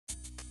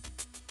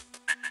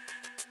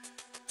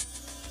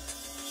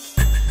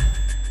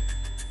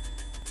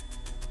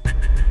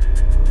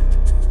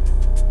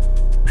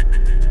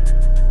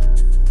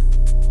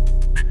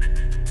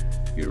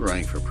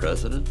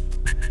president?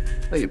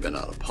 Well, you've been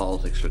out of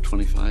politics for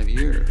 25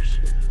 years.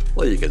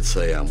 Well, you could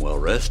say I'm well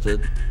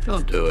rested.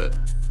 Don't do it.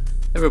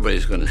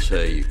 Everybody's going to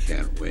say you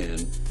can't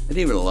win, and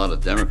even a lot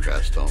of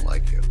Democrats don't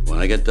like you. When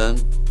I get done,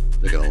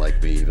 they're going to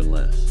like me even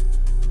less.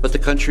 But the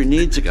country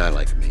needs a guy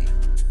like me.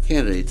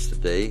 Candidates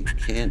today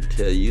can't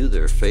tell you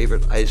their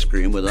favorite ice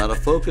cream without a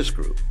focus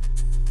group.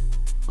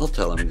 I'll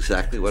tell them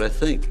exactly what I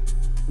think,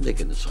 and they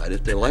can decide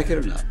if they like it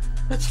or not.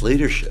 That's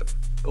leadership.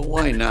 But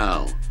why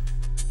now?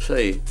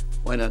 Say,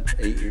 why not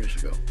 8 years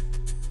ago?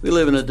 We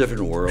live in a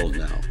different world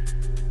now.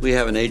 We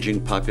have an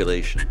aging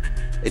population,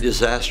 a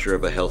disaster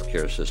of a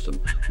healthcare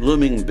system,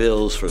 looming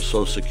bills for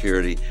Social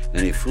Security,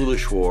 and a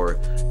foolish war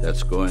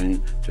that's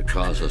going to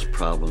cause us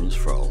problems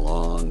for a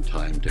long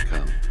time to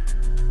come.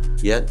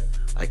 Yet,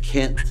 I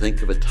can't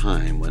think of a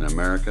time when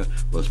America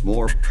was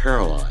more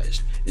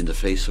paralyzed in the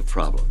face of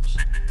problems.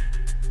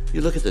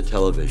 You look at the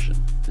television,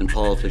 and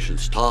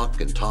politicians talk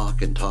and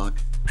talk and talk,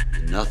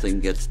 and nothing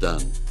gets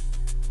done.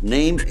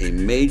 Name a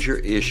major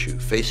issue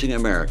facing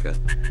America,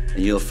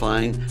 and you'll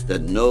find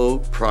that no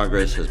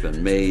progress has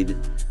been made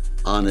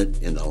on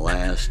it in the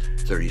last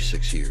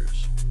 36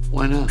 years.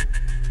 Why not?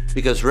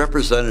 Because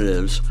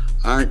representatives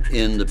aren't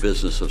in the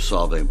business of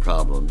solving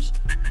problems.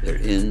 They're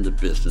in the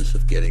business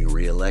of getting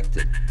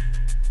reelected,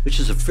 which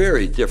is a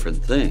very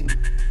different thing.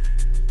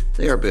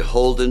 They are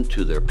beholden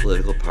to their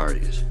political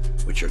parties,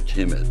 which are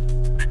timid,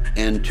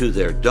 and to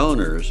their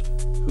donors,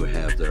 who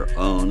have their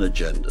own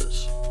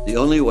agendas. The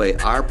only way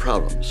our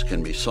problems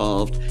can be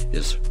solved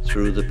is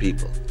through the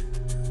people.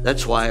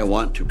 That's why I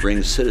want to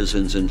bring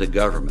citizens into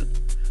government,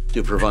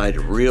 to provide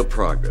real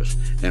progress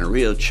and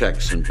real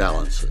checks and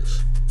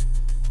balances.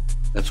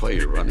 That's why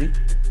you're running?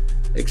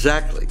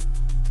 Exactly.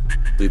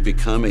 We've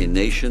become a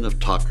nation of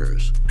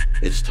talkers.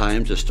 It's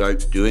time to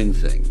start doing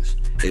things.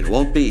 It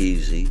won't be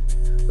easy,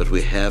 but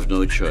we have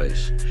no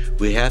choice.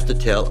 We have to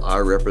tell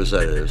our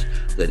representatives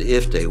that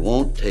if they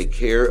won't take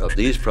care of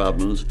these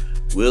problems,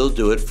 we'll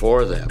do it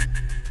for them.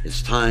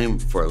 It's time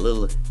for a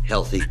little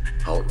healthy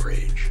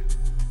outrage.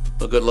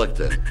 Well, good luck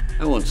then.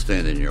 I won't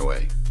stand in your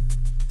way.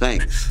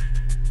 Thanks.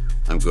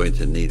 I'm going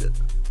to need it.